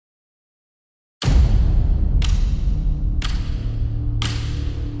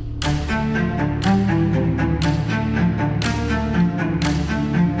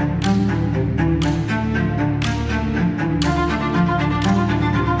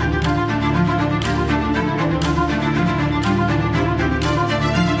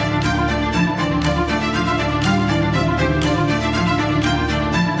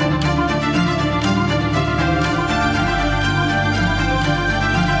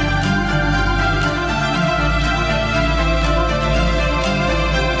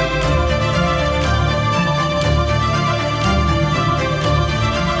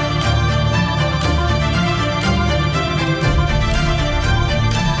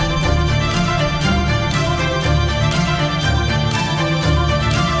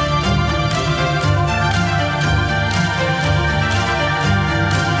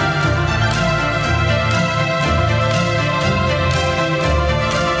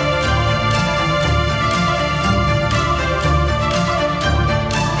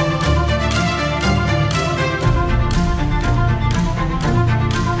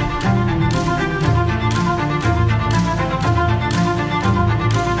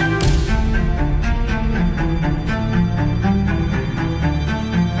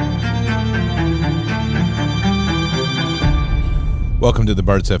Welcome to the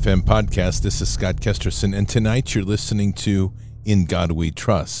Bards FM podcast. This is Scott Kesterson, and tonight you're listening to In God We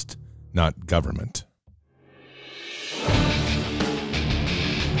Trust, Not Government.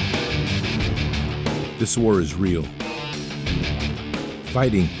 This war is real.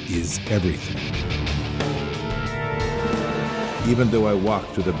 Fighting is everything. Even though I walk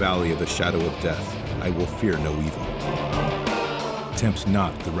through the valley of the shadow of death, I will fear no evil. Tempt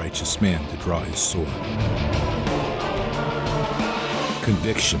not the righteous man to draw his sword.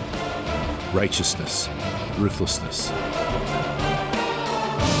 Conviction, righteousness, ruthlessness.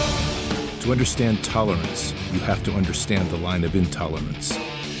 To understand tolerance, you have to understand the line of intolerance.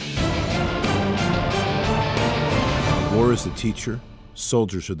 War is the teacher,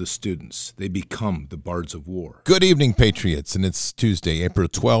 soldiers are the students. They become the bards of war. Good evening, Patriots, and it's Tuesday, April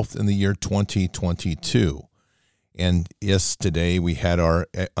 12th in the year 2022. And yes, today we had our,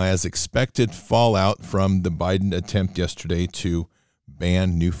 as expected, fallout from the Biden attempt yesterday to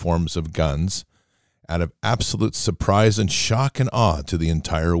ban new forms of guns. Out of absolute surprise and shock and awe to the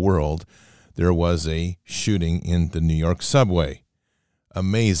entire world, there was a shooting in the New York subway.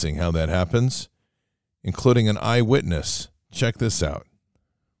 Amazing how that happens, including an eyewitness. Check this out.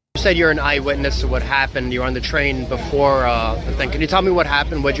 You said you're an eyewitness to what happened. You were on the train before the thing. Can you tell me what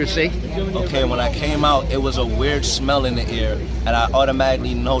happened? What'd you see? Okay, when I came out, it was a weird smell in the air, and I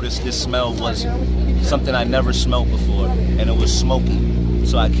automatically noticed this smell was something I never smelled before, and it was smoky.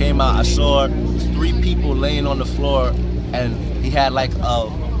 So I came out, I saw 3 people laying on the floor, and he had like a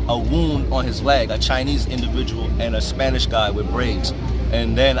wound on his leg, a Chinese individual and a Spanish guy with braids.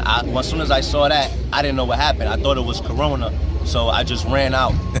 And then as soon as I saw that, I didn't know what happened. I thought it was Corona, so I just ran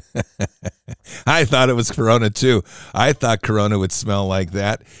out. I thought it was Corona too. I thought Corona would smell like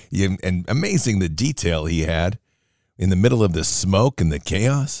that. And amazing the detail he had in the middle of the smoke and the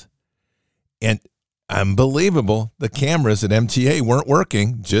chaos. And unbelievable, the cameras at MTA weren't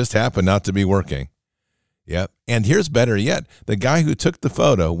working, just happened not to be working. Yep. And here's better yet. The guy who took the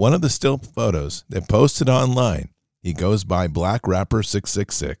photo, one of the still photos that posted online, he goes by Black Rapper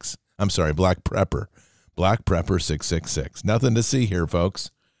 666. I'm sorry, Black Prepper. Black Prepper 666. Nothing to see here,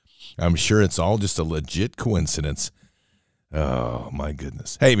 folks. I'm sure it's all just a legit coincidence. Oh, my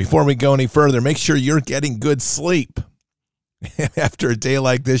goodness. Hey, before we go any further, make sure you're getting good sleep. After a day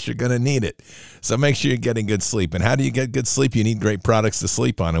like this, you're going to need it. So make sure you're getting good sleep. And how do you get good sleep? You need great products to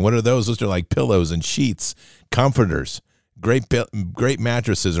sleep on. And what are those? Those are like pillows and sheets, comforters, great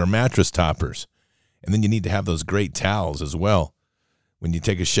mattresses or mattress toppers. And then you need to have those great towels as well when you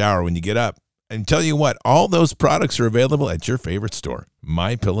take a shower, when you get up. And tell you what, all those products are available at your favorite store,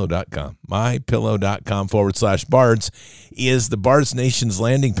 MyPillow.com. MyPillow.com/Bards is the Bards Nation's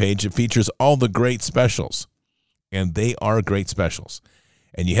landing page. It features all the great specials. And they are great specials.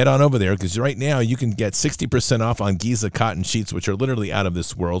 And you head on over there because right now you can get 60% off on Giza cotton sheets, which are literally out of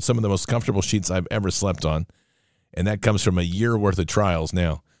this world. Some of the most comfortable sheets I've ever slept on. And that comes from a year worth of trials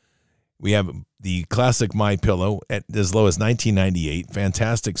now. We have the classic MyPillow at as low as $19.98.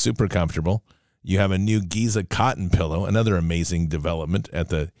 Fantastic, super comfortable. You have a new Giza cotton pillow, another amazing development at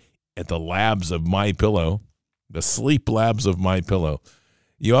the labs of MyPillow, the sleep labs of MyPillow.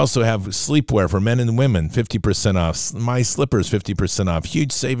 You also have sleepwear for men and women, 50% off. My Slippers, 50% off.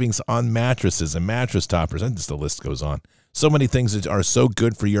 Huge savings on mattresses and mattress toppers. And just the list goes on. So many things that are so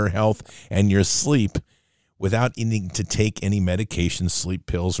good for your health and your sleep without needing to take any medication, sleep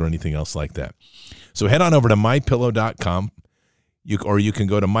pills, or anything else like that. So head on over to MyPillow.com. Or you can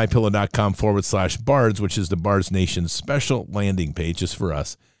go to MyPillow.com/Bards, which is the Bards Nation's special landing page just for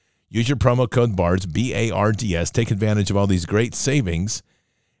us. Use your promo code BARDS, BARDS. Take advantage of all these great savings.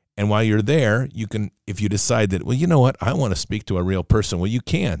 And while you're there, you can, if you decide that, well, you know what, I want to speak to a real person, well, you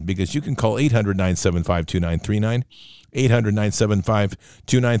can, because you can call 800-975-2939,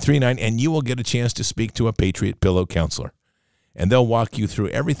 800-975-2939, and you will get a chance to speak to a Patriot Pillow counselor. And they'll walk you through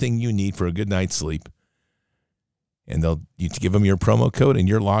everything you need for a good night's sleep. And you give them your promo code, and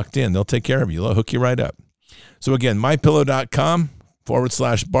you're locked in. They'll take care of you. They'll hook you right up. So again,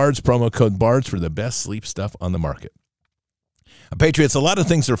 MyPillow.com/Bards, promo code BARDS for the best sleep stuff on the market. Patriots, a lot of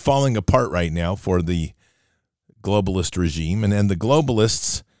things are falling apart right now for the globalist regime, and the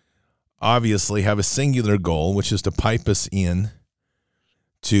globalists obviously have a singular goal, which is to pipe us in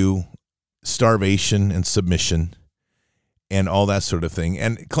to starvation and submission and all that sort of thing.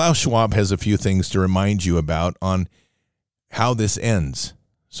 And Klaus Schwab has a few things to remind you about on how this ends.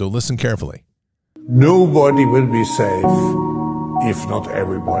 So listen carefully. Nobody will be safe if not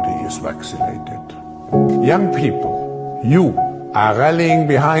everybody is vaccinated. Young people, you are rallying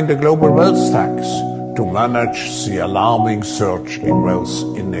behind the global wealth tax to manage the alarming surge in wealth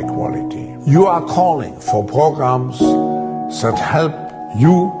inequality. You are calling for programs that help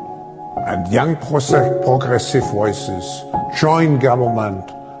you and young progressive voices join government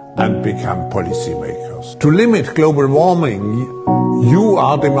and become policymakers. To limit global warming, you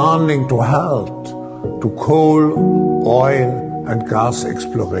are demanding to halt to coal, oil, and gas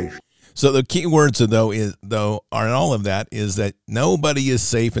exploration. So the key words, though, in all of that is that nobody is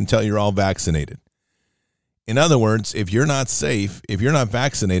safe until you're all vaccinated. In other words, if you're not safe, if you're not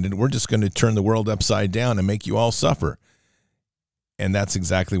vaccinated, we're just going to turn the world upside down and make you all suffer. And that's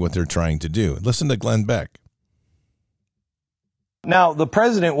exactly what they're trying to do. Listen to Glenn Beck. Now, the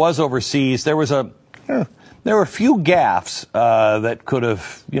president was overseas. There were a few gaffes that could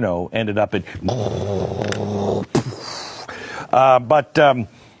have, ended up in. But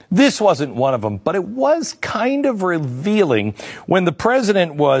this wasn't one of them. But it was kind of revealing when the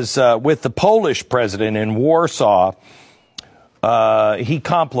president was with the Polish president in Warsaw. He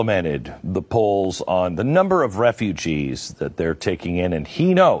complimented the Poles on the number of refugees that they're taking in, and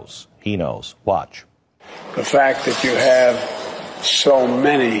he knows. Watch. The fact that you have so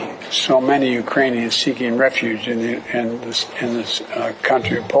many Ukrainians seeking refuge in this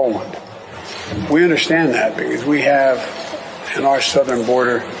country of Poland. We understand that because we have in our southern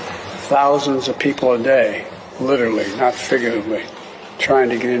border thousands of people a day, literally, not figuratively, trying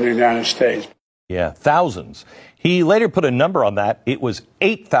to get into the United States. Yeah, thousands. He later put a number on that. It was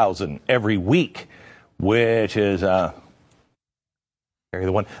 8,000 every week, which is about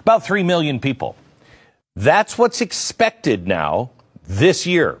 3 million people. That's what's expected now this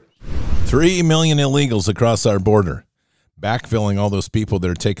year. 3 million illegals across our border, backfilling all those people that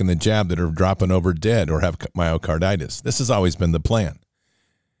are taking the jab that are dropping over dead or have myocarditis. This has always been the plan.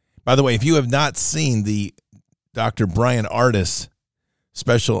 By the way, if you have not seen the Dr. Brian Ardis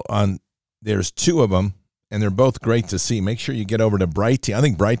special on, there's 2 of them, and they're both great to see. Make sure you get over to Brighteon. I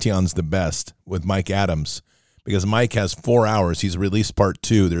think Brighteon's the best with Mike Adams because Mike has 4 hours. He's released part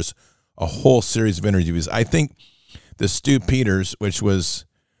 2. There's a whole series of interviews. I think the Stu Peters, which was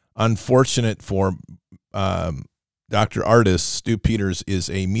unfortunate for Dr. Ardis, Stu Peters is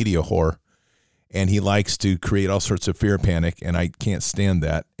a media whore, and he likes to create all sorts of fear panic, and I can't stand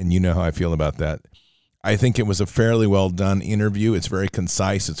that, and you know how I feel about that. I think it was a fairly well done interview. It's very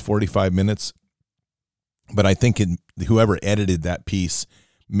concise. It's 45 minutes. But I think whoever edited that piece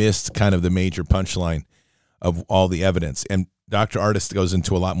missed kind of the major punchline of all the evidence. And Dr. Ardis goes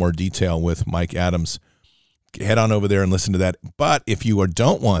into a lot more detail with Mike Adams. Head on over there and listen to that. But if you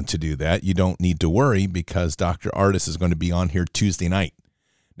don't want to do that, you don't need to worry because Dr. Ardis is going to be on here Tuesday night.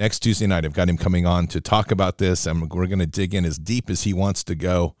 Next Tuesday night, I've got him coming on to talk about this, and we're going to dig in as deep as he wants to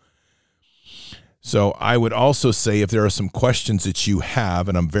go. So I would also say if there are some questions that you have,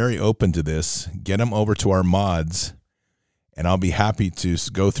 and I'm very open to this, get them over to our mods, and I'll be happy to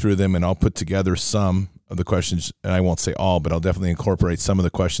go through them, and I'll put together some of the questions, and I won't say all, but I'll definitely incorporate some of the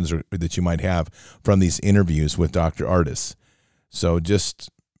questions that you might have from these interviews with Dr. Ardis. So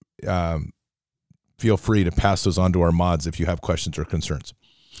just feel free to pass those on to our mods if you have questions or concerns.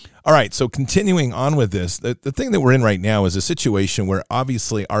 All right, so continuing on with this, the thing that we're in right now is a situation where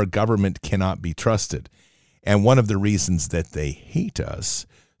obviously our government cannot be trusted. And one of the reasons that they hate us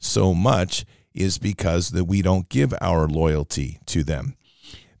so much is because that we don't give our loyalty to them.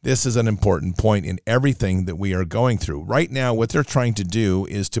 This is an important point in everything that we are going through. Right now, what they're trying to do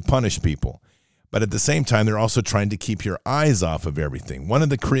is to punish people. But at the same time, they're also trying to keep your eyes off of everything. One of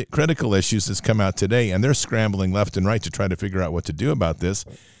the critical issues has come out today, and they're scrambling left and right to try to figure out what to do about this,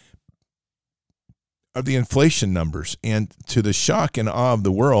 are the inflation numbers. And to the shock and awe of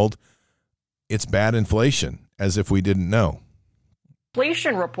the world, it's bad inflation, as if we didn't know.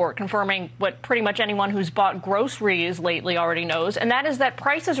 Inflation report confirming what pretty much anyone who's bought groceries lately already knows, and that is that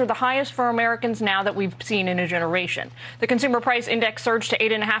prices are the highest for Americans now that we've seen in a generation. The Consumer Price Index surged to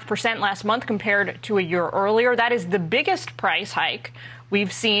 8.5% last month compared to a year earlier. That is the biggest price hike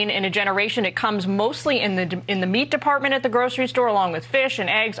we've seen in a generation. It comes mostly in the meat department at the grocery store, along with fish and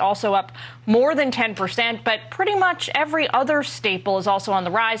eggs, also up more than 10%. But pretty much every other staple is also on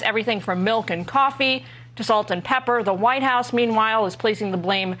the rise, everything from milk and coffee to salt and pepper. The White House, meanwhile, is placing the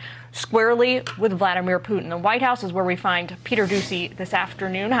blame squarely with Vladimir Putin. The White House is where we find Peter Doocy this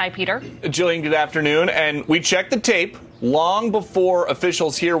afternoon. Hi, Peter. Jillian, good afternoon. And we checked the tape long before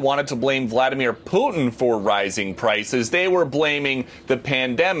officials here wanted to blame Vladimir Putin for rising prices. They were blaming the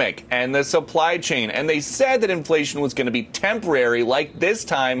pandemic and the supply chain. And they said that inflation was going to be temporary, like this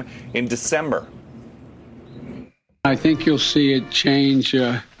time in December. I think you'll see it change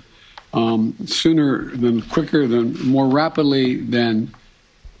sooner than quicker, than more rapidly than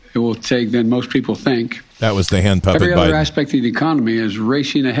it will take than most people think. That was the hand puppet. Every other aspect of the economy is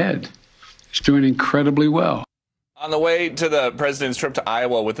racing ahead. It's doing incredibly well. On the way to the president's trip to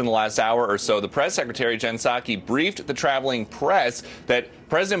Iowa within the last hour or so, the press secretary, Jen Psaki, briefed the traveling press that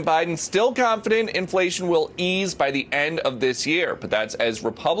President Biden's still confident inflation will ease by the end of this year. But that's as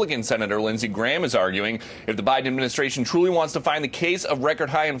Republican Senator Lindsey Graham is arguing. If the Biden administration truly wants to find the case of record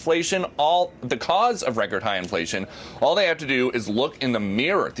high inflation, the cause of record high inflation, all they have to do is look in the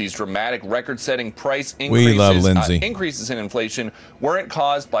mirror. These dramatic record-setting price increases, we love Lindsey. Increases in inflation weren't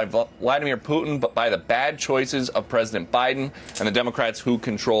caused by Vladimir Putin, but by the bad choices of President Biden and the Democrats who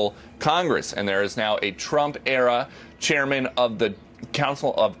control Congress. And there is now a Trump-era chairman of the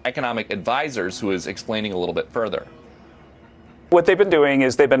Council of Economic Advisors who is explaining a little bit further. What they've been doing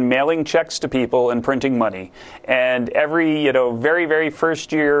is they've been mailing checks to people and printing money. And every, very, very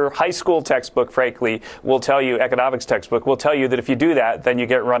first year high school textbook, frankly, will tell you, economics textbook, will tell you that if you do that, then you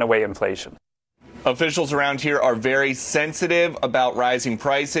get runaway inflation. Officials around here are very sensitive about rising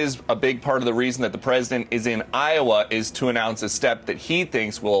prices. A big part of the reason that the president is in Iowa is to announce a step that he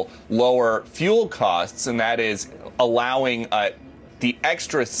thinks will lower fuel costs, and that is allowing the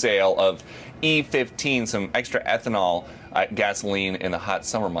extra sale of E15, some extra ethanol gasoline in the hot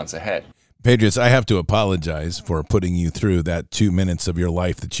summer months ahead. Patriots, I have to apologize for putting you through that 2 minutes of your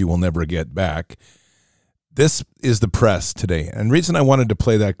life that you will never get back. This is the press today. And the reason I wanted to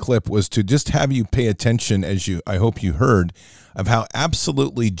play that clip was to just have you pay attention, I hope you heard, of how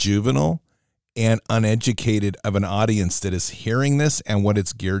absolutely juvenile and uneducated of an audience that is hearing this and what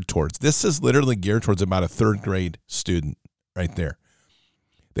it's geared towards. This is literally geared towards about a third grade student right there.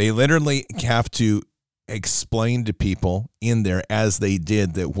 They literally have to explain to people in there, as they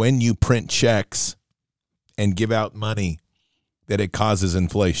did, that when you print checks and give out money, that it causes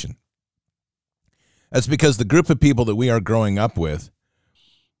inflation. That's because the group of people that we are growing up with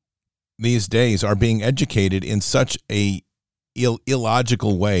these days are being educated in such a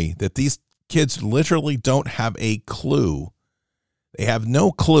illogical way that these kids literally don't have a clue. They have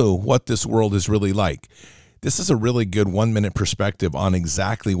no clue what this world is really like. This is a really good 1 minute perspective on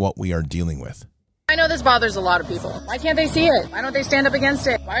exactly what we are dealing with. I know this bothers a lot of people. Why can't they see it? Why don't they stand up against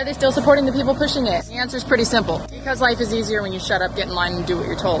it? Why are they still supporting the people pushing it? The answer is pretty simple. Because life is easier when you shut up, get in line, and do what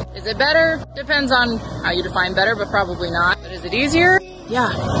you're told. Is it better? Depends on how you define better, but probably not. But is it easier? Yeah.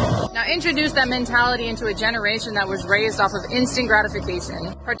 Now introduce that mentality into a generation that was raised off of instant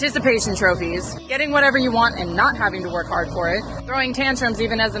gratification, participation trophies, getting whatever you want and not having to work hard for it, throwing tantrums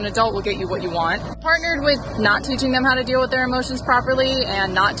even as an adult will get you what you want, partnered with not teaching them how to deal with their emotions properly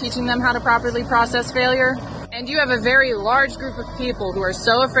and not teaching them how to properly process failure. And you have a very large group of people who are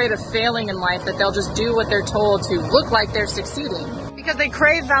so afraid of failing in life that they'll just do what they're told to look like they're succeeding because they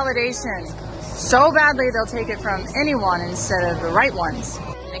crave validation so badly they'll take it from anyone instead of the right ones.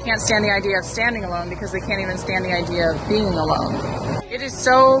 They can't stand the idea of standing alone because they can't even stand the idea of being alone. It is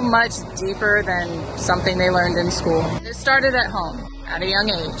so much deeper than something they learned in school. It started at home, at a young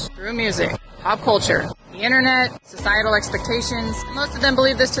age, through music, pop culture, the internet, societal expectations. Most of them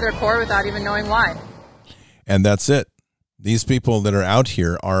believe this to their core without even knowing why. And that's it. These people that are out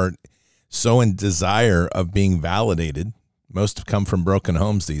here are so in desire of being validated. Most have come from broken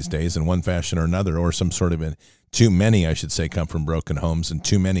homes these days in one fashion or another, or some sort of too many, I should say, come from broken homes, and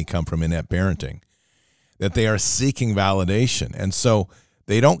too many come from inept parenting, that they are seeking validation. And so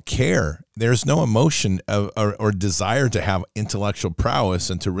they don't care. There's no emotion or desire to have intellectual prowess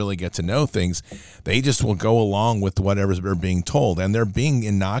and to really get to know things. They just will go along with whatever they're being told, and they're being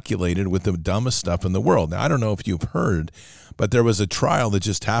inoculated with the dumbest stuff in the world. Now, I don't know if you've heard, but there was a trial that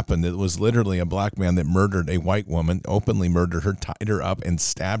just happened. It was literally a black man that murdered a white woman, openly murdered her, tied her up, and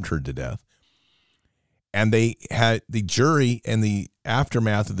stabbed her to death. And they had the jury, and the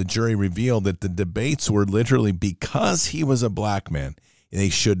aftermath of the jury revealed that the debates were literally because he was a black man. They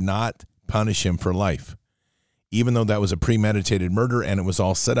should not punish him for life, even though that was a premeditated murder and it was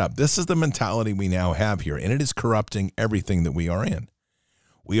all set up. This is the mentality we now have here, and it is corrupting everything that we are in.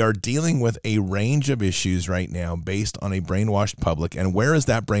 We are dealing with a range of issues right now based on a brainwashed public. And where is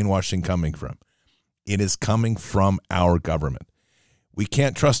that brainwashing coming from? It is coming from our government. We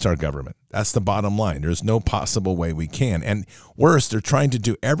can't trust our government. That's the bottom line. There's no possible way we can. And worse, they're trying to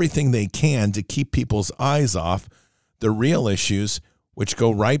do everything they can to keep people's eyes off the real issues, which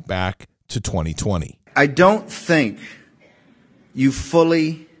go right back to 2020. I don't think you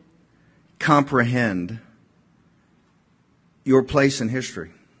fully comprehend your place in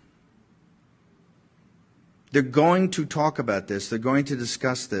history. They're going to talk about this. They're going to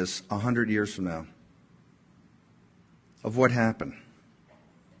discuss this 100 years from now, of what happened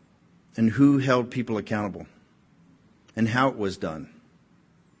and who held people accountable and how it was done.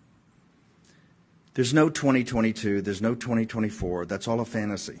 There's no 2022. There's no 2024. That's all a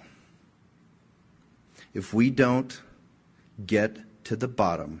fantasy. if we don't get to the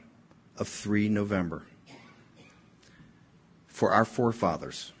bottom of 3 November for our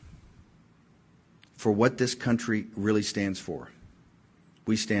forefathers, for what this country really stands for,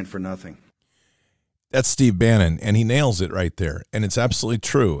 we stand for nothing. That's Steve Bannon, and he nails it right there. And it's absolutely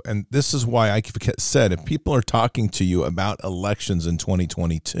true. And this is why I said, if people are talking to you about elections in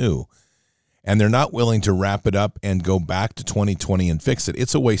 2022 and they're not willing to wrap it up and go back to 2020 and fix it,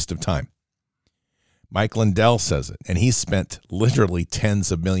 it's a waste of time. Mike Lindell says it, and he's spent literally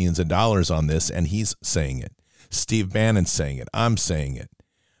tens of millions of dollars on this, and he's saying it. Steve Bannon's saying it. I'm saying it.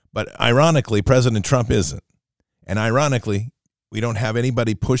 But ironically, President Trump isn't. And ironically, we don't have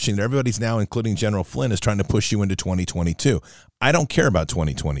anybody pushing. Everybody's now, including General Flynn, is trying to push you into 2022. I don't care about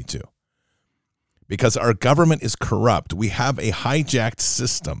 2022 because our government is corrupt. We have a hijacked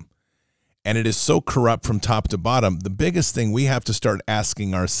system, and it is so corrupt from top to bottom. The biggest thing we have to start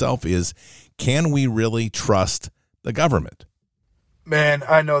asking ourselves is, can we really trust the government? Man,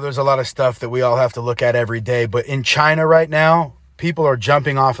 I know there's a lot of stuff that we all have to look at every day, but in China right now, people are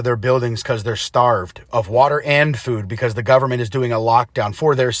jumping off of their buildings because they're starved of water and food because the government is doing a lockdown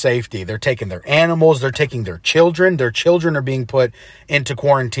for their safety. They're taking their animals. They're taking their children. Their children are being put into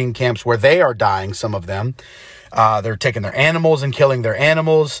quarantine camps where they are dying, some of them. They're taking their animals and killing their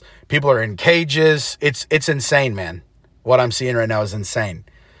animals. People are in cages. It's insane, man. What I'm seeing right now is insane.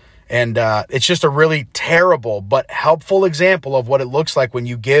 And it's just a really terrible but helpful example of what it looks like when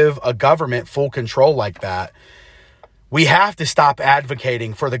you give a government full control like that. We have to stop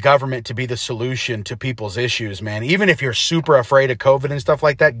advocating for the government to be the solution to people's issues, man. Even if you're super afraid of COVID and stuff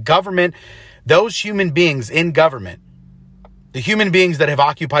like that, government, those human beings in government, the human beings that have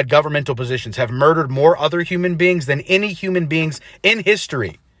occupied governmental positions have murdered more other human beings than any human beings in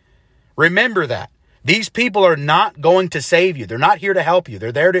history. Remember that. These people are not going to save you. They're not here to help you.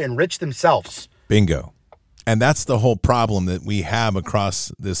 They're there to enrich themselves. Bingo. And that's the whole problem that we have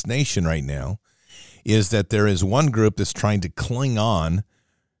across this nation right now, is that there is one group that's trying to cling on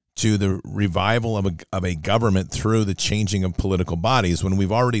to the revival of a government through the changing of political bodies, when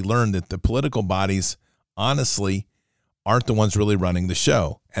we've already learned that the political bodies, honestly, aren't the ones really running the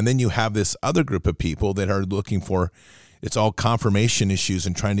show. And then you have this other group of people that are looking for, it's all confirmation issues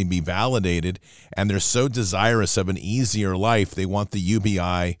and trying to be validated, and they're so desirous of an easier life. They want the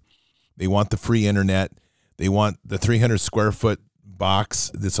UBI, they want the free internet, they want the 300 square foot box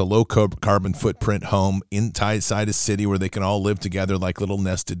that's a low carbon footprint home inside a city where they can all live together like little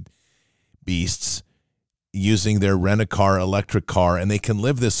nested beasts using their rent-a-car electric car, and they can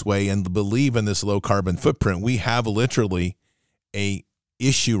live this way and believe in this low carbon footprint. We have literally a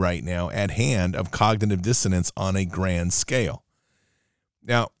issue right now at hand of cognitive dissonance on a grand scale.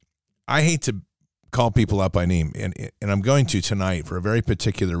 Now, I hate to call people up by name, and I'm going to tonight for a very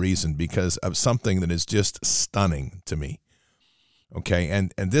particular reason, because of something that is just stunning to me. Okay,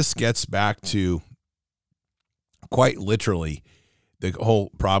 and this gets back to quite literally the whole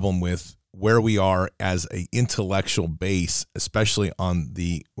problem with where we are as an intellectual base, especially on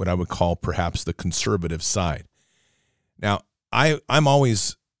the what I would call perhaps the conservative side. Now, I'm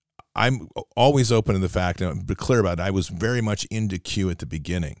always open to the fact, and be clear about it, I was very much into Q at the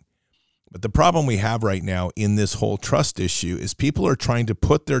beginning. But the problem we have right now in this whole trust issue is people are trying to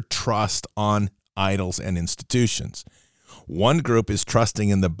put their trust on idols and institutions. One group is trusting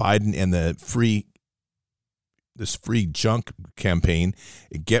in the Biden and the this free junk campaign.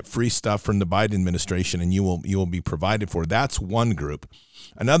 Get free stuff from the Biden administration and you will be provided for. That's one group.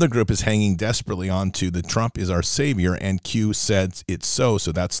 Another group is hanging desperately on to the Trump is our savior, and Q said it's so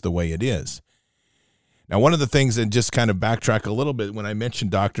that's the way it is. Now, one of the things, and just kind of backtrack a little bit, when I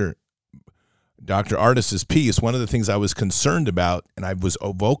mentioned Dr. Ardis's piece, one of the things I was concerned about, and I was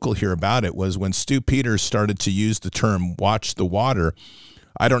vocal here about it, was when Stu Peters started to use the term watch the water.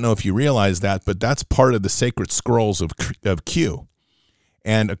 I don't know if you realize that, but that's part of the sacred scrolls of Q.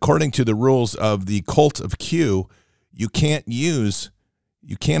 And according to the rules of the cult of Q, you cannot use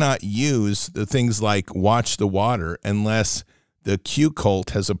the things like watch the water unless the Q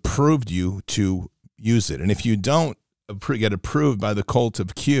cult has approved you to use it. And if you don't get approved by the cult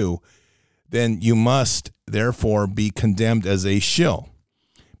of Q, then you must therefore be condemned as a shill,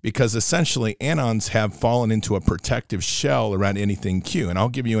 because essentially anons have fallen into a protective shell around anything Q. And I'll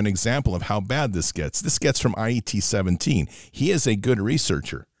give you an example of how bad this gets. This gets from IET-17. He is a good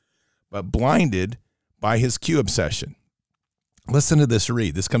researcher, but blinded by his Q obsession. Listen to this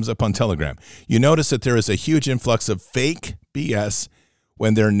read. This comes up on Telegram. You notice that there is a huge influx of fake BS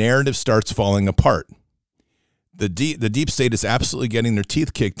when their narrative starts falling apart. The deep state is absolutely getting their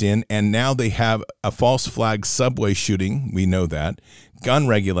teeth kicked in, and now they have a false flag subway shooting. We know that. Gun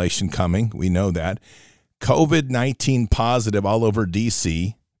regulation coming. We know that. COVID-19 positive all over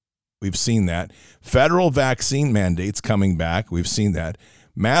D.C. We've seen that. Federal vaccine mandates coming back. We've seen that.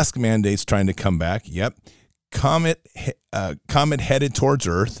 Mask mandates trying to come back. Yep. Comet headed towards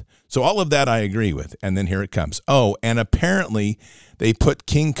Earth. So all of that I agree with. And then here it comes. Oh, and apparently they put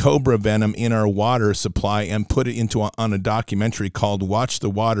king cobra venom in our water supply and put it on a documentary called Watch the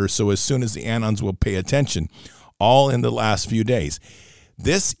Water, so as soon as the Anons will pay attention, all in the last few days.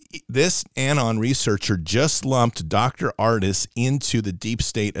 This Anon researcher just lumped Dr. Ardis into the deep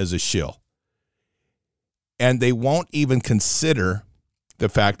state as a shill. And they won't even consider the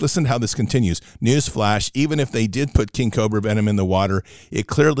fact, listen to how this continues. Newsflash, even if they did put king cobra venom in the water, it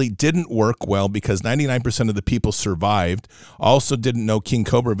clearly didn't work well because 99% of the people survived. Also didn't know king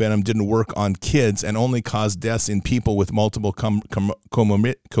cobra venom didn't work on kids and only caused deaths in people with multiple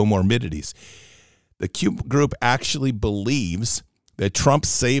comorbidities. The Q group actually believes that Trump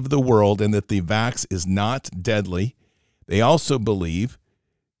saved the world and that the vax is not deadly. They also believe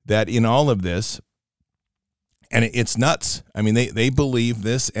that in all of this, and it's nuts. I mean, they believe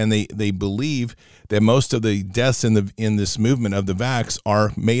this, and they believe that most of the deaths in this movement of the vax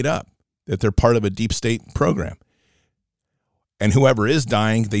are made up, that they're part of a deep state program. And whoever is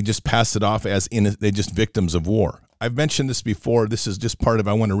dying, they just pass it off as they're just victims of war. I've mentioned this before. This is just part of,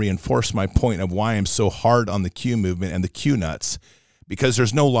 I want to reinforce my point of why I'm so hard on the Q movement and the Q nuts, because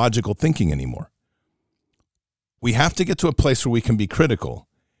there's no logical thinking anymore. We have to get to a place where we can be critical.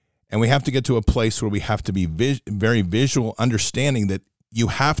 And we have to get to a place where we have to be very visual, understanding that you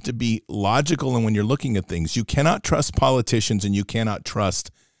have to be logical. And when you're looking at things, you cannot trust politicians and you cannot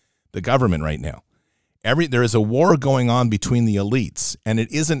trust the government right now. There is a war going on between the elites, and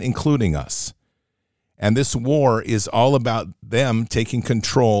it isn't including us. And this war is all about them taking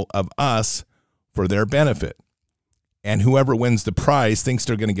control of us for their benefit. And whoever wins the prize thinks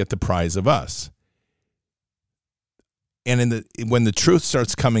they're going to get the prize of us. And when the truth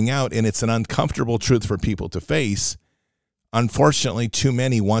starts coming out, and it's an uncomfortable truth for people to face, unfortunately, too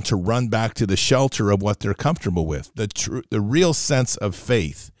many want to run back to the shelter of what they're comfortable with. The real sense of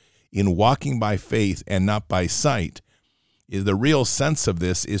faith in walking by faith and not by sight is the real sense of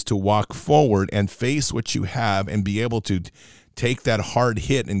this is to walk forward and face what you have and be able to take that hard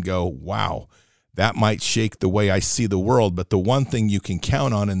hit and go, wow, that might shake the way I see the world. But the one thing you can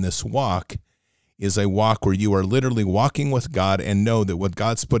count on in this walk is a walk where you are literally walking with God and know that what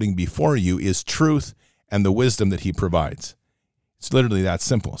God's putting before you is truth and the wisdom that he provides. It's literally that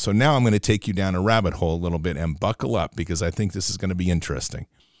simple. So now I'm going to take you down a rabbit hole a little bit and buckle up because I think this is going to be interesting.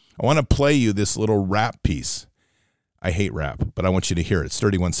 I want to play you this little rap piece. I hate rap, but I want you to hear it. It's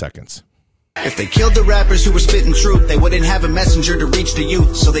 31 seconds. If they killed the rappers who were spitting truth, they wouldn't have a messenger to reach the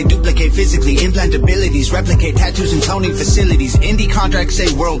youth. So they duplicate physically, implant abilities, replicate tattoos and toning facilities. Indie contracts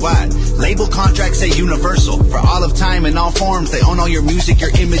say worldwide, label contracts say universal. For all of time in all forms, they own all your music,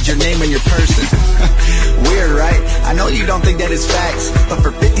 your image, your name, and your person. Weird, right? I know you don't think that is facts, but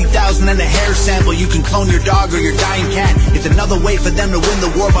for $50,000 and a hair sample, you can clone your dog or your dying cat. It's another way for them to win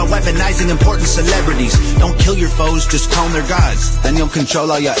the war by weaponizing important celebrities. Don't kill your foes, just clone their gods. Then you'll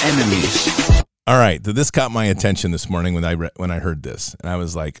control all your enemies. All right, this caught my attention this morning when I heard this, and I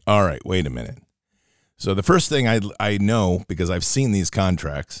was like, all right, wait a minute. So the first thing I know, because I've seen these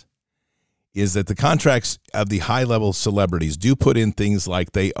contracts, is that the contracts of the high-level celebrities do put in things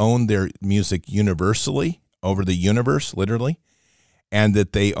like they own their music universally, over the universe, literally, and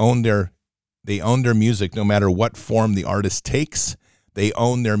that they own their music no matter what form the artist takes. They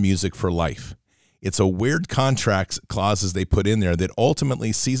own their music for life. It's a weird contract clauses they put in there that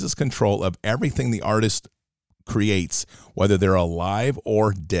ultimately seizes control of everything the artist creates, whether they're alive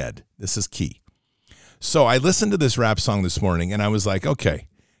or dead. This is key. So I listened to this rap song this morning, and I was like, okay.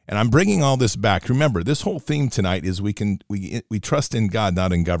 And I'm bringing all this back. Remember, this whole theme tonight is we trust in God,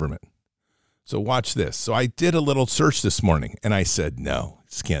 not in government. So watch this. So I did a little search this morning, and I said, no,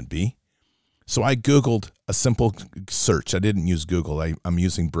 this can't be. So I Googled a simple search. I didn't use Google. I'm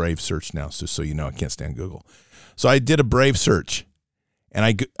using Brave Search now, so you know I can't stand Google. So I did a Brave search,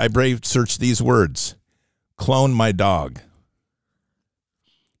 and I Brave searched these words: clone my dog.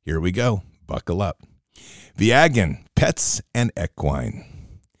 Here we go. Buckle up. Viagan, Pets and Equine.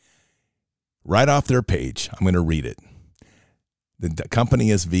 Right off their page, I'm going to read it. The company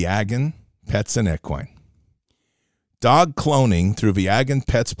is Viagan, Pets and Equine. Dog cloning through Viagan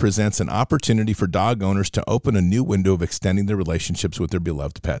Pets presents an opportunity for dog owners to open a new window of extending their relationships with their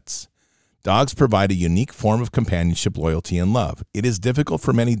beloved pets. Dogs provide a unique form of companionship, loyalty, and love. It is difficult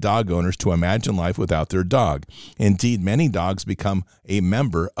for many dog owners to imagine life without their dog. Indeed, many dogs become a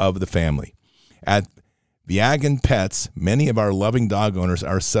member of the family. At Viagan Pets, many of our loving dog owners,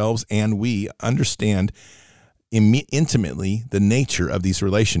 ourselves, and we understand intimately the nature of these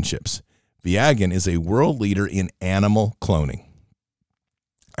relationships. Viagan is a world leader in animal cloning.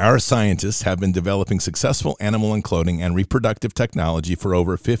 Our scientists have been developing successful animal cloning and reproductive technology for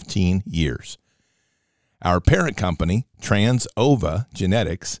over 15 years. Our parent company, Trans-Ova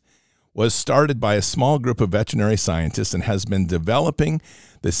Genetics, was started by a small group of veterinary scientists and has been developing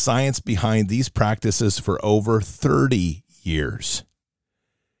the science behind these practices for over 30 years.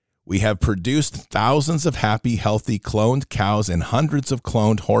 We have produced thousands of happy, healthy cloned cows and hundreds of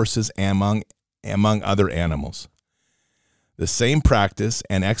cloned horses among other animals. The same practice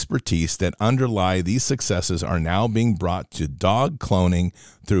and expertise that underlie these successes are now being brought to dog cloning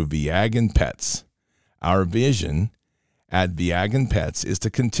through Viagan Pets. Our vision at Viagan Pets is to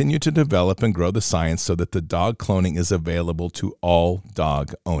continue to develop and grow the science so that the dog cloning is available to all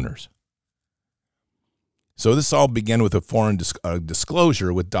dog owners. So this all began with a foreign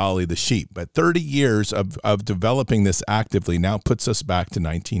disclosure with Dolly the sheep, but 30 years of developing this actively now puts us back to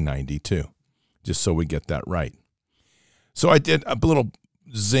 1992, just so we get that right. So I did a little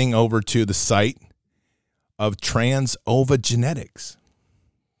zing over to the site of Trans-Ova Genetics.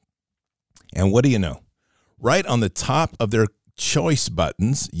 And what do you know? Right on the top of their choice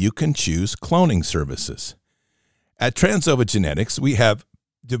buttons, you can choose cloning services. At Trans-Ova Genetics, we have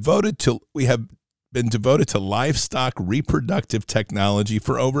been devoted to livestock reproductive technology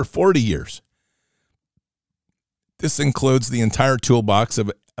for over 40 years. This includes the entire toolbox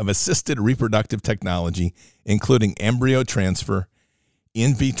of assisted reproductive technology, including embryo transfer,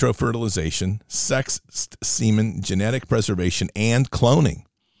 in vitro fertilization, sex semen, genetic preservation, and cloning.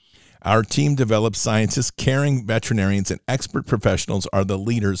 Our team develops scientists, caring veterinarians, and expert professionals are the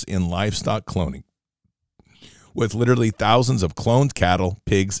leaders in livestock cloning, with literally thousands of cloned cattle,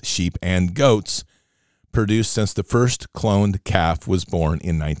 pigs, sheep, and goats produced since the first cloned calf was born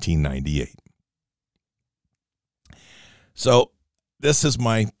in 1998. So this is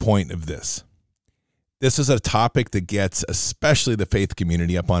my point of this. This is a topic that gets especially the faith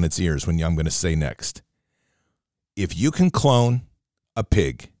community up on its ears when I'm going to say next. If you can clone a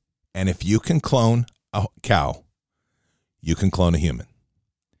pig, and if you can clone a cow, you can clone a human.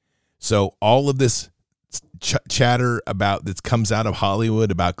 So all of this chatter about that comes out of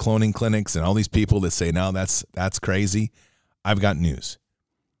Hollywood about cloning clinics and all these people that say, no, that's crazy. I've got news.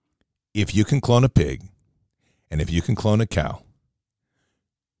 If you can clone a pig, and if you can clone a cow,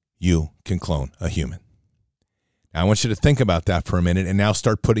 you can clone a human. Now, I want you to think about that for a minute and now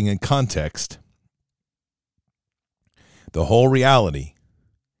start putting in context the whole reality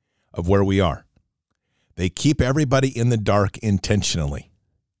of where we are. They keep everybody in the dark intentionally.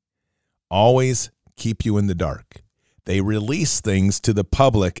 Always keep you in the dark. They release things to the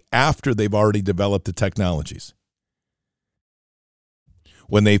public after they've already developed the technologies.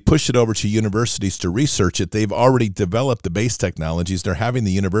 When they push it over to universities to research it, they've already developed the base technologies. They're having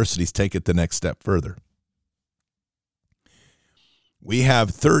the universities take it the next step further. We have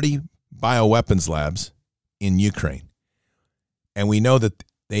 30 bioweapons labs in Ukraine, and we know that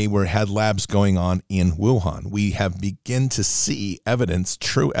they had labs going on in Wuhan. We have begun to see evidence,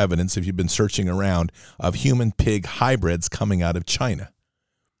 true evidence, if you've been searching around, of human-pig hybrids coming out of China.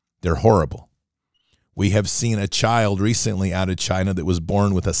 They're horrible. We have seen a child recently out of China that was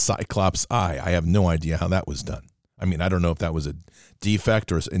born with a cyclops eye. I have no idea how that was done. I mean, I don't know if that was a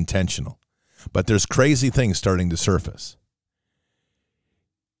defect or intentional. But there's crazy things starting to surface.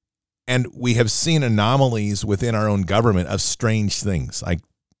 And we have seen anomalies within our own government of strange things, like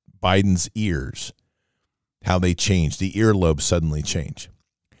Biden's ears, how they change. The earlobes suddenly change.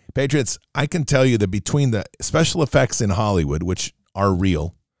 Patriots, I can tell you that between the special effects in Hollywood, which are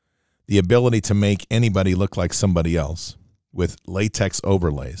real, the ability to make anybody look like somebody else with latex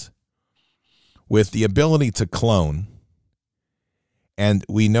overlays, with the ability to clone, and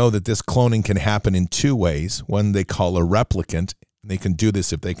we know that this cloning can happen in two ways. One they call a replicant. They can do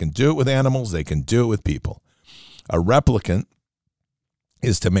this. If they can do it with animals, they can do it with people. A replicant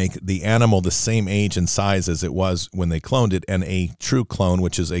is to make the animal the same age and size as it was when they cloned it, and a true clone,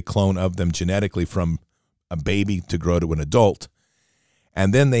 which is a clone of them genetically from a baby to grow to an adult.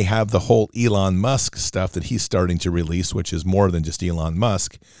 And then they have the whole Elon Musk stuff that he's starting to release, which is more than just Elon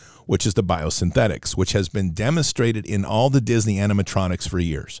Musk, which is the biosynthetics, which has been demonstrated in all the Disney animatronics for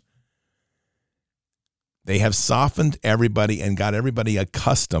years. They have softened everybody and got everybody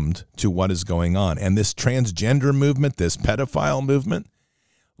accustomed to what is going on. And this transgender movement, this pedophile movement,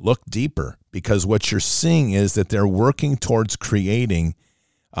 look deeper, because what you're seeing is that they're working towards creating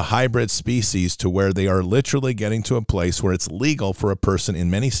a hybrid species to where they are literally getting to a place where it's legal for a person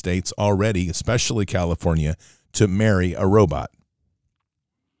in many states already, especially California, to marry a robot.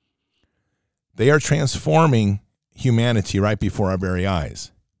 They are transforming humanity right before our very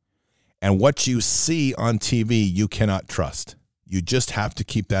eyes. And what you see on TV, you cannot trust. You just have to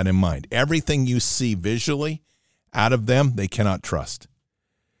keep that in mind. Everything you see visually out of them, they cannot trust.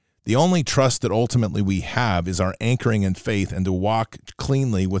 The only trust that ultimately we have is our anchoring in faith and to walk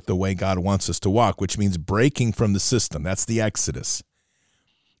cleanly with the way God wants us to walk, which means breaking from the system. That's the Exodus.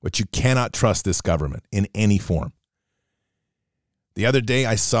 But you cannot trust this government in any form. The other day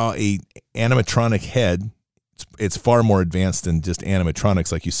I saw a animatronic head. It's far more advanced than just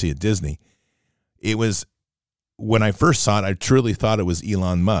animatronics like you see at Disney. It was, when I first saw it, I truly thought it was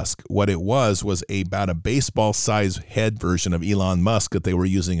Elon Musk. What it was about a baseball-sized head version of Elon Musk that they were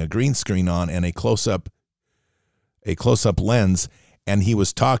using a green screen on and a close-up lens, and he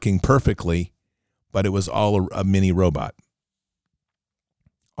was talking perfectly, but it was all a mini robot.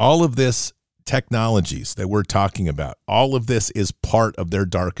 All of this technologies that we're talking about, all of this is part of their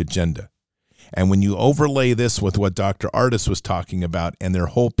dark agenda. And when you overlay this with what Dr. Ardis was talking about and their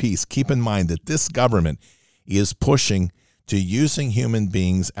whole piece, keep in mind that this government is pushing to using human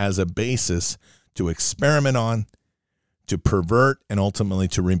beings as a basis to experiment on, to pervert, and ultimately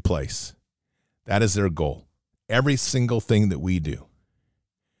to replace. That is their goal. Every single thing that we do.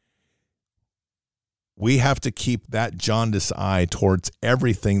 We have to keep that jaundiced eye towards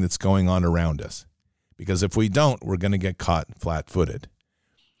everything that's going on around us. Because if we don't, we're going to get caught flat-footed.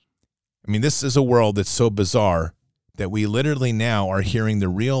 I mean, this is a world that's so bizarre that we literally now are hearing the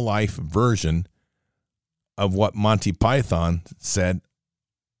real-life version of what Monty Python said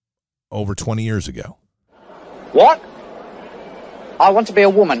over 20 years ago. What? I want to be a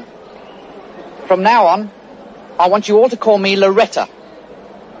woman. From now on, I want you all to call me Loretta.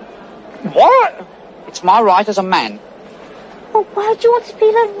 What? It's my right as a man. Well, why do you want to be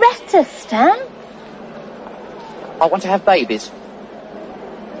Loretta, Stan? I want to have babies.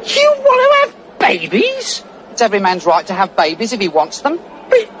 You want to have babies? It's every man's right to have babies if he wants them.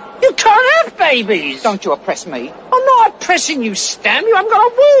 But you can't have babies. Don't you oppress me. I'm not oppressing you, Stan. You haven't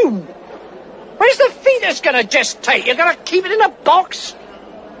got a womb. Where's the fetus going to gestate? You're going to keep it in a box?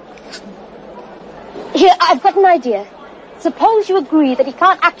 Here, I've got an idea. Suppose you agree that he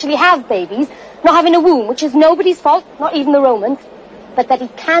can't actually have babies, not having a womb, which is nobody's fault, not even the Romans, but that he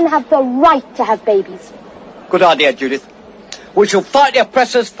can have the right to have babies. Good idea, Judith. We shall fight the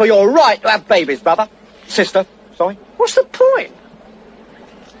oppressors for your right to have babies, brother. Sister, sorry. What's the point?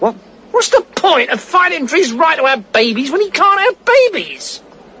 What? What's the point of fighting for his right to have babies when he can't have babies?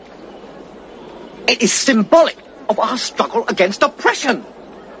 It is symbolic of our struggle against oppression.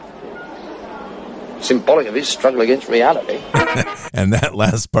 Symbolic of his struggle against reality. And that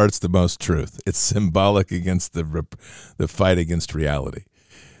last part's the most truth. It's symbolic against the fight against reality.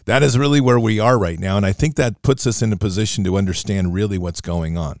 That is really where we are right now, and I think that puts us in a position to understand really what's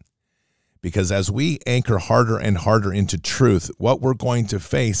going on. Because as we anchor harder and harder into truth, what we're going to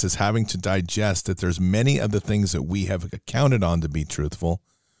face is having to digest that there's many of the things that we have counted on to be truthful,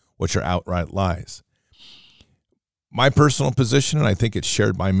 which are outright lies. My personal position, and I think it's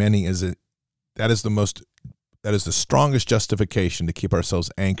shared by many, is that is the strongest justification to keep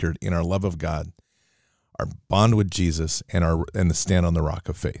ourselves anchored in our love of God, our bond with Jesus, and the stand on the rock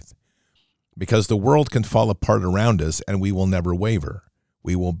of faith. Because the world can fall apart around us and we will never waver.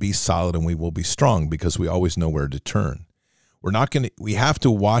 We will be solid and we will be strong because we always know where to turn. We have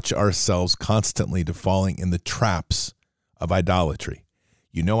to watch ourselves constantly to falling in the traps of idolatry.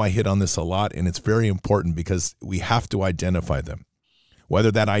 You know I hit on this a lot, and it's very important because we have to identify them.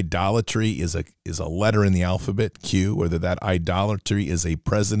 Whether that idolatry is a letter in the alphabet, Q, whether that idolatry is a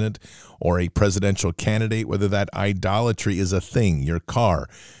president or a presidential candidate, whether that idolatry is a thing, your car,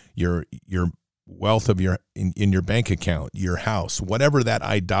 your wealth of in your bank account, your house, whatever that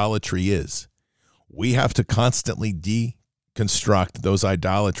idolatry is, we have to constantly deconstruct those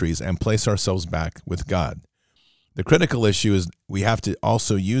idolatries and place ourselves back with God. The critical issue is we have to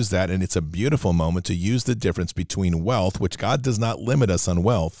also use that, and it's a beautiful moment to use the difference between wealth, which God does not limit us on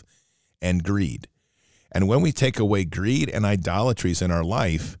wealth, and greed. And when we take away greed and idolatries in our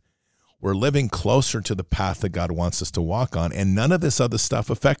life, we're living closer to the path that God wants us to walk on, and none of this other stuff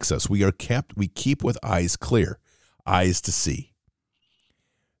affects us. We keep with eyes clear, eyes to see.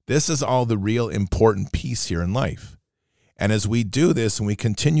 This is all the real important piece here in life. And as we do this and we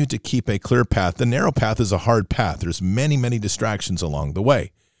continue to keep a clear path, the narrow path is a hard path. There's many, many distractions along the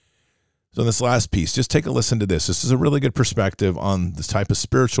way. So in this last piece, just take a listen to this. This is a really good perspective on this type of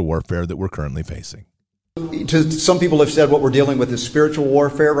spiritual warfare that we're currently facing. Some people have said what we're dealing with is spiritual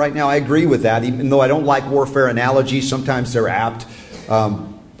warfare right now. I agree with that, even though I don't like warfare analogies. Sometimes they're apt.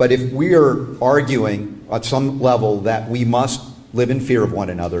 But if we are arguing at some level that we must live in fear of one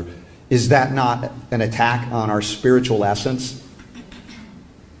another, is that not an attack on our spiritual essence?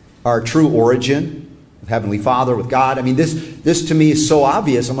 Our true origin with Heavenly Father, with God? I mean, this to me is so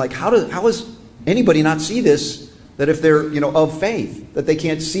obvious. I'm like, how does anybody not see this? That if they're, of faith, that they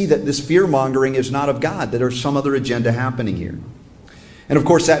can't see that this fear-mongering is not of God, that there's some other agenda happening here. And of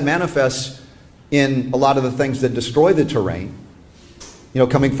course that manifests in a lot of the things that destroy the terrain.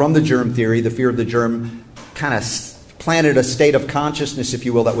 Coming from the germ theory, the fear of the germ kind of planted a state of consciousness, if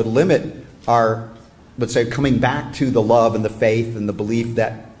you will, that would limit our, let's say, coming back to the love and the faith and the belief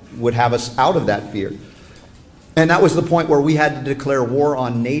that would have us out of that fear. And that was the point where we had to declare war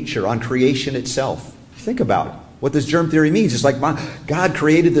on nature, on creation itself. Think about it. What this germ theory means. It's like God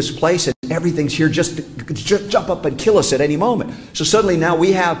created this place and everything's here just to jump up and kill us at any moment. So suddenly now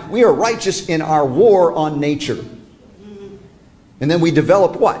we are righteous in our war on nature. And then we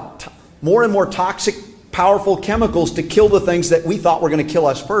develop what? More and more toxic, powerful chemicals to kill the things that we thought were going to kill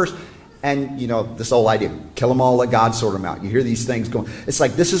us first. And, this whole idea, kill them all, let God sort them out. You hear these things going. It's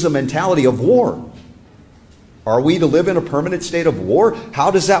like this is a mentality of war. Are we to live in a permanent state of war?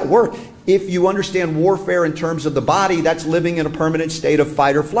 How does that work? If you understand warfare in terms of the body, that's living in a permanent state of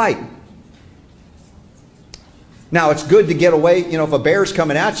fight or flight. Now, it's good to get away. If a bear's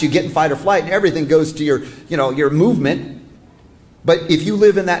coming at you, get in fight or flight, and everything goes to your movement. But if you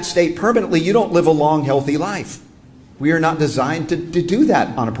live in that state permanently, you don't live a long, healthy life. We are not designed to do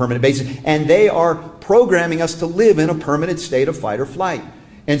that on a permanent basis. And they are programming us to live in a permanent state of fight or flight.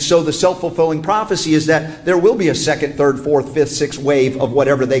 And so the self-fulfilling prophecy is that there will be a second, third, fourth, fifth, sixth wave of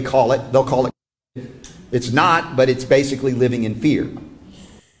whatever they call it. They'll call it. It's not, but it's basically living in fear.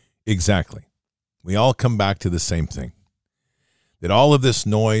 Exactly. We all come back to the same thing. That all of this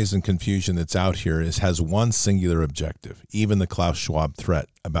noise and confusion that's out here has one singular objective. Even the Klaus Schwab threat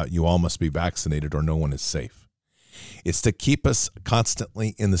about you all must be vaccinated or no one is safe. It's to keep us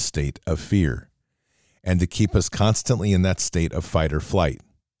constantly in the state of fear and to keep us constantly in that state of fight or flight.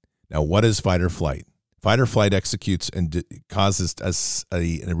 Now, what is fight or flight? Fight or flight executes and causes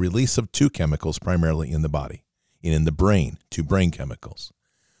a release of two chemicals primarily in the body and in the brain, two brain chemicals.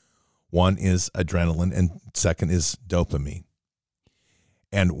 One is adrenaline and second is dopamine.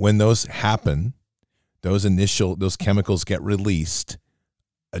 And when those happen, those chemicals get released.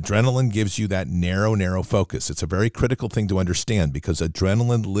 Adrenaline gives you that narrow focus. It's a very critical thing to understand because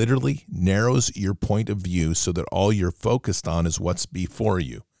adrenaline literally narrows your point of view so that all you're focused on is what's before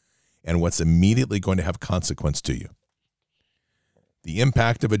you and what's immediately going to have consequence to you. The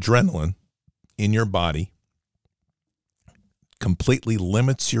impact of adrenaline in your body completely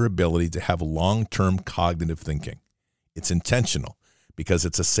limits your ability to have long-term cognitive thinking. It's intentional because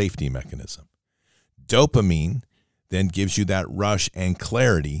it's a safety mechanism. Dopamine then gives you that rush and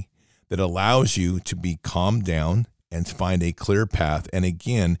clarity that allows you to be calmed down and to find a clear path, and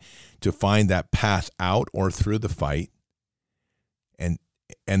again, to find that path out or through the fight,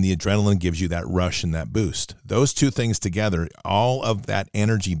 and the adrenaline gives you that rush and that boost. Those two things together, all of that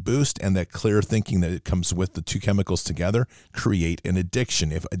energy boost and that clear thinking that comes with the two chemicals together, create an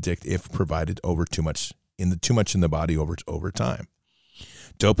addiction if provided too much in the body over time.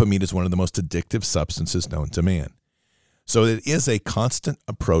 Dopamine is one of the most addictive substances known to man. So it is a constant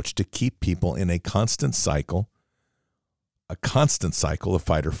approach to keep people in a constant cycle of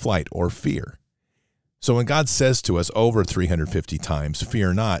fight or flight or fear. So when God says to us over 350 times,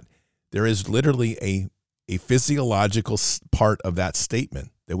 fear not, there is literally a physiological part of that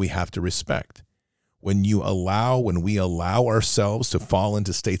statement that we have to respect. When we allow ourselves to fall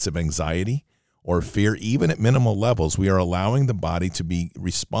into states of anxiety or fear, even at minimal levels, we are allowing the body to be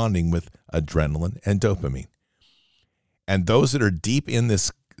responding with adrenaline and dopamine. And those that are deep in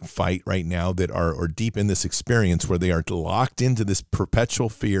this fight right now, or deep in this experience where they are locked into this perpetual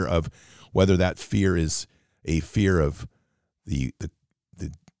fear of whether that fear is a fear of the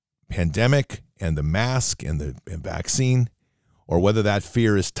pandemic and the mask and the vaccine, or whether that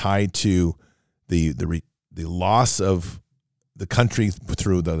fear is tied to the loss of the country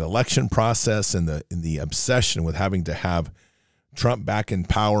through the election process and the obsession with having to have Trump back in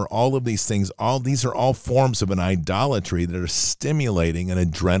power, all of these things, these are all forms of an idolatry that are stimulating an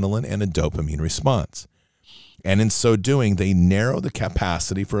adrenaline and a dopamine response. And in so doing, they narrow the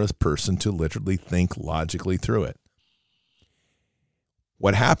capacity for a person to literally think logically through it.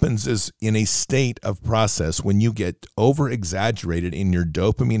 What happens is in a state of process, when you get over-exaggerated in your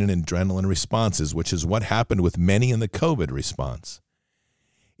dopamine and adrenaline responses, which is what happened with many in the COVID response,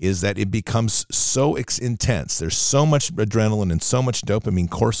 is that it becomes so intense. There's so much adrenaline and so much dopamine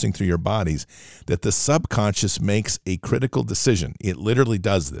coursing through your bodies that the subconscious makes a critical decision. It literally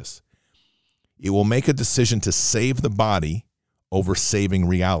does this. It will make a decision to save the body over saving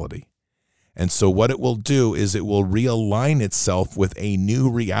reality. And so what it will do is it will realign itself with a new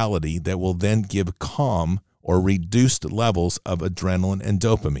reality that will then give calm or reduced levels of adrenaline and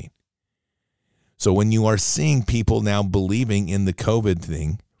dopamine. So when you are seeing people now believing in the COVID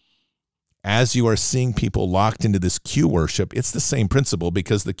thing, as you are seeing people locked into this Q worship, it's the same principle,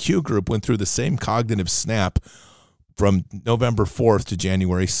 because the Q group went through the same cognitive snap from November 4th to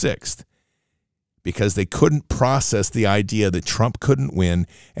January 6th, because they couldn't process the idea that Trump couldn't win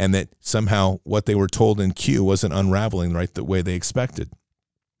and that somehow what they were told in Q wasn't unraveling right the way they expected.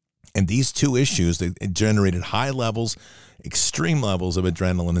 And these two issues, they generated high levels, extreme levels of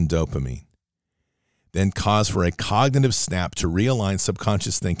adrenaline and dopamine, then cause for a cognitive snap to realign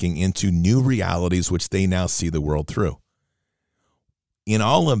subconscious thinking into new realities which they now see the world through. In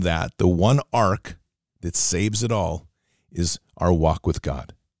all of that, the one arc that saves it all is our walk with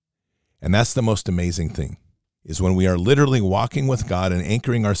God. And that's the most amazing thing, is when we are literally walking with God and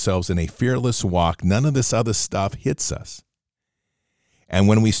anchoring ourselves in a fearless walk, none of this other stuff hits us. And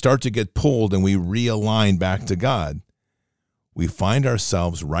when we start to get pulled and we realign back to God, we find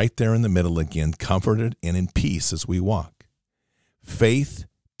ourselves right there in the middle again, comforted and in peace as we walk. Faith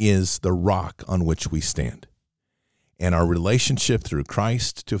is the rock on which we stand. And our relationship through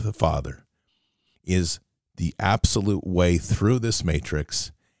Christ to the Father is the absolute way through this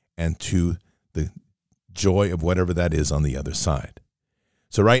matrix and to the joy of whatever that is on the other side.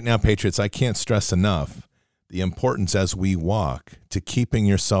 So right now, Patriots, I can't stress enough the importance as we walk to keeping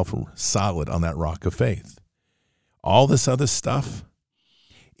yourself solid on that rock of faith. All this other stuff,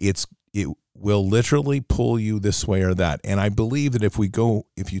 it will literally pull you this way or that. And I believe that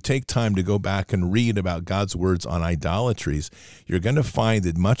if you take time to go back and read about God's words on idolatries, you're going to find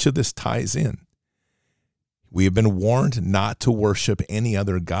that much of this ties in. We have been warned not to worship any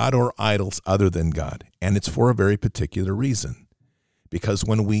other god or idols other than God. And it's for a very particular reason. Because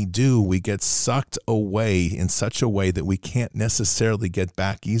when we do, we get sucked away in such a way that we can't necessarily get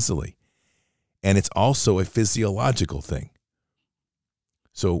back easily. And it's also a physiological thing.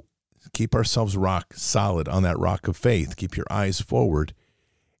 So keep ourselves rock solid on that rock of faith. Keep your eyes forward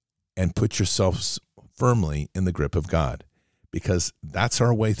and put yourselves firmly in the grip of God, because that's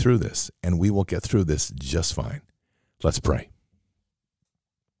our way through this, and we will get through this just fine. Let's pray.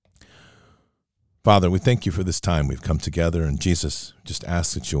 Father, we thank you for this time we've come together, and Jesus, just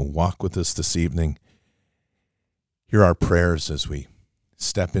ask that you'll walk with us this evening. Hear our prayers as we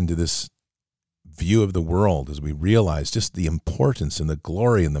step into this view of the world, as we realize just the importance and the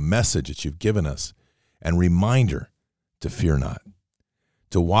glory and the message that you've given us, and reminder to fear not,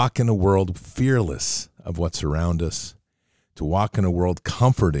 to walk in a world fearless of what's around us, to walk in a world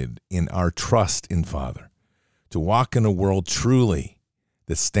comforted in our trust in Father, to walk in a world truly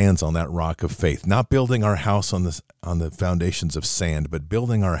that stands on that rock of faith, not building our house on the foundations of sand, but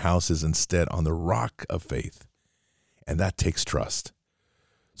building our houses instead on the rock of faith. And that takes trust.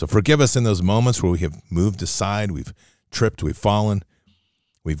 So forgive us in those moments where we have moved aside, we've tripped, we've fallen,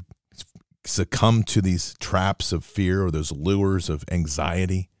 we've succumbed to these traps of fear or those lures of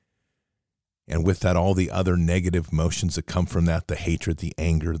anxiety. And with that, all the other negative emotions that come from that, the hatred, the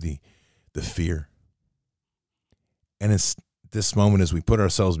anger, the fear. And it's this moment as we put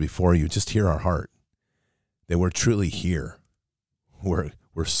ourselves before you, just hear our heart, that we're truly here. We're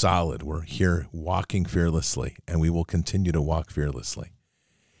solid. We're here walking fearlessly, and we will continue to walk fearlessly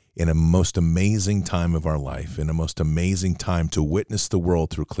in a most amazing time of our life, in a most amazing time to witness the world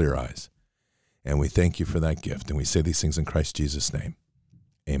through clear eyes. And we thank you for that gift. And we say these things in Christ Jesus' name.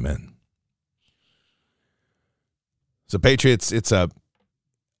 Amen. So, Patriots, it's a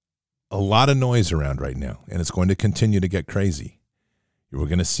lot of noise around right now, and it's going to continue to get crazy. We're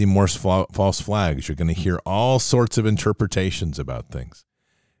going to see more false flags. You're going to hear all sorts of interpretations about things.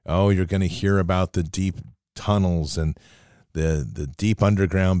 Oh, you're going to hear about the deep tunnels and the deep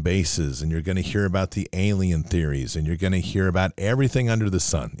underground bases, and you're going to hear about the alien theories, and you're going to hear about everything under the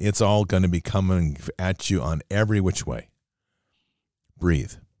sun. It's all going to be coming at you on every which way.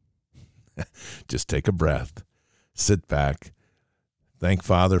 Breathe. Just take a breath. Sit back. Thank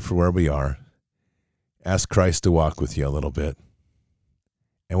Father for where we are. Ask Christ to walk with you a little bit,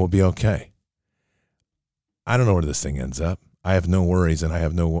 and we'll be okay. I don't know where this thing ends up. I have no worries, and I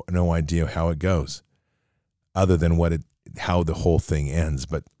have no idea how it goes, other than how the whole thing ends,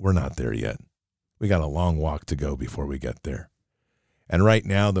 but we're not there yet. We got a long walk to go before we get there. And right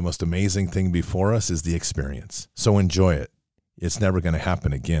now, the most amazing thing before us is the experience. So enjoy it. It's never going to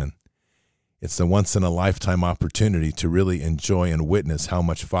happen again. It's the once-in-a-lifetime opportunity to really enjoy and witness how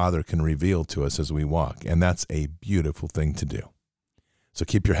much Father can reveal to us as we walk, and that's a beautiful thing to do. So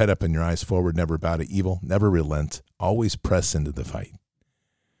keep your head up and your eyes forward, never bow to evil, never relent, always press into the fight.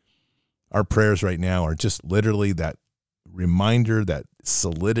 Our prayers right now are just literally that reminder, that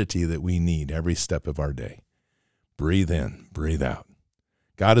solidity that we need every step of our day. Breathe in, breathe out.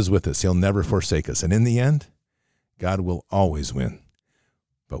 God is with us. He'll never forsake us. And in the end, God will always win.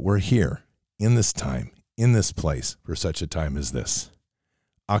 But we're here in this time, in this place, for such a time as this.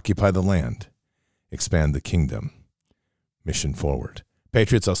 Occupy the land. Expand the kingdom. Mission forward.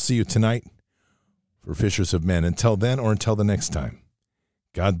 Patriots, I'll see you tonight for Fishers of Men. Until then, or until the next time,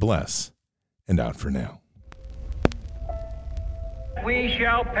 God bless, and out for now. We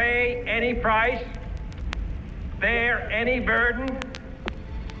shall pay any price, bear any burden,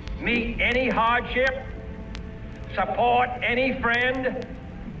 meet any hardship, support any friend,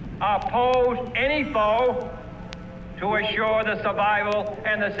 oppose any foe to assure the survival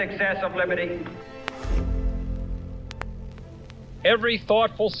and the success of liberty. Every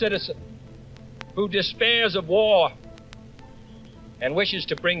thoughtful citizen who despairs of war and wishes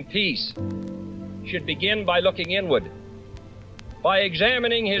to bring peace should begin by looking inward, by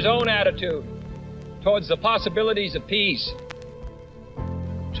examining his own attitude towards the possibilities of peace.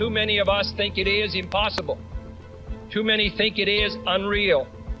 Too many of us think it is impossible. Too many think it is unreal.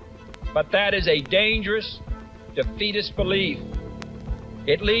 But that is a dangerous, defeatist belief.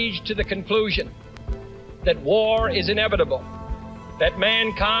 It leads to the conclusion that war is inevitable, that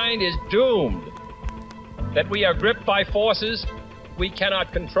mankind is doomed, that we are gripped by forces we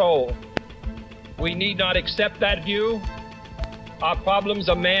cannot control. We need not accept that view. Our problems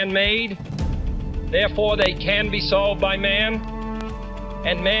are man-made, therefore they can be solved by man,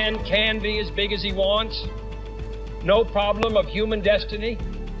 and man can be as big as he wants. No problem of human destiny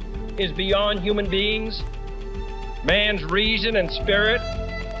is beyond human beings. Man's reason and spirit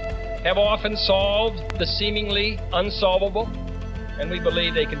have often solved the seemingly unsolvable, and we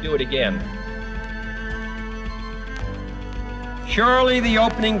believe they can do it again. Surely the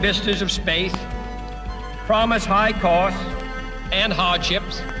opening vistas of space promise high costs and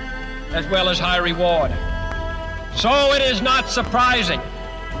hardships, as well as high reward. So it is not surprising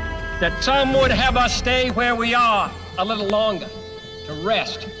that some would have us stay where we are a little longer, to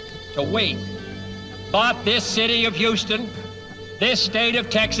rest, to wait. But this city of Houston, this state of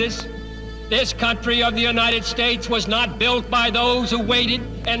Texas, this country of the United States was not built by those who waited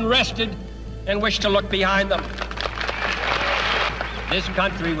and rested and wished to look behind them. This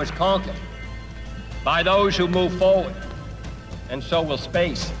country was conquered by those who move forward, and so will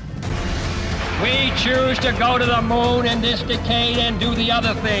space. We choose to go to the moon in this decade and do the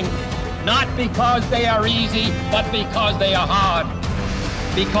other thing, not because they are easy, but because they are hard.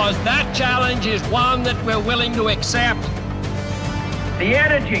 Because that challenge is one that we're willing to accept. The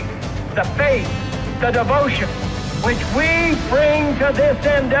energy, the faith, the devotion which we bring to this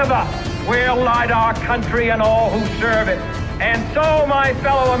endeavor will light our country and all who serve it. And so, my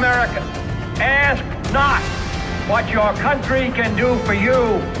fellow Americans, ask not what your country can do for you.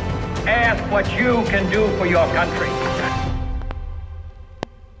 Ask what you can do for your country.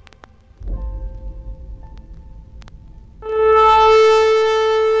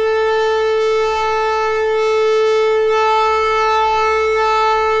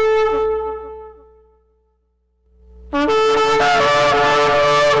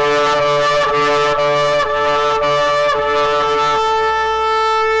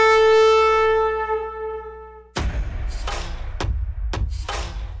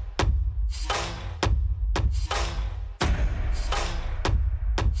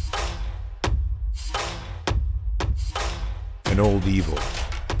 An old evil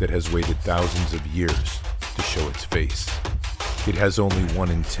that has waited thousands of years to show its face. It has only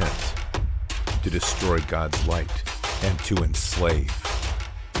one intent: to destroy God's light and to enslave.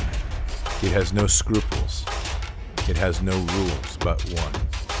 It has no scruples. It has no rules but one: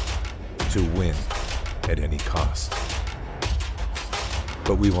 to win at any cost.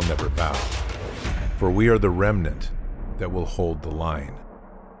 But we will never bow, for we are the remnant that will hold the line.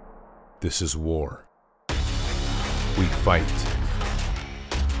 This is war. We fight.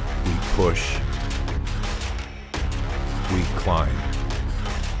 We push. We climb.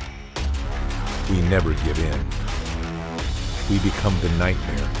 We never give in. We become the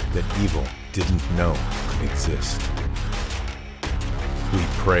nightmare that evil didn't know could exist. We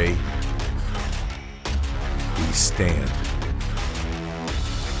pray. We stand.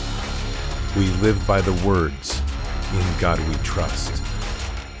 We live by the words, "In God we trust."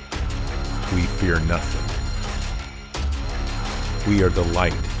 We fear nothing. We are the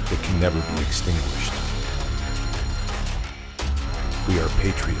light that can never be extinguished. We are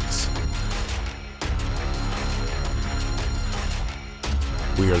patriots.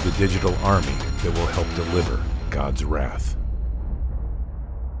 We are the digital army that will help deliver God's wrath.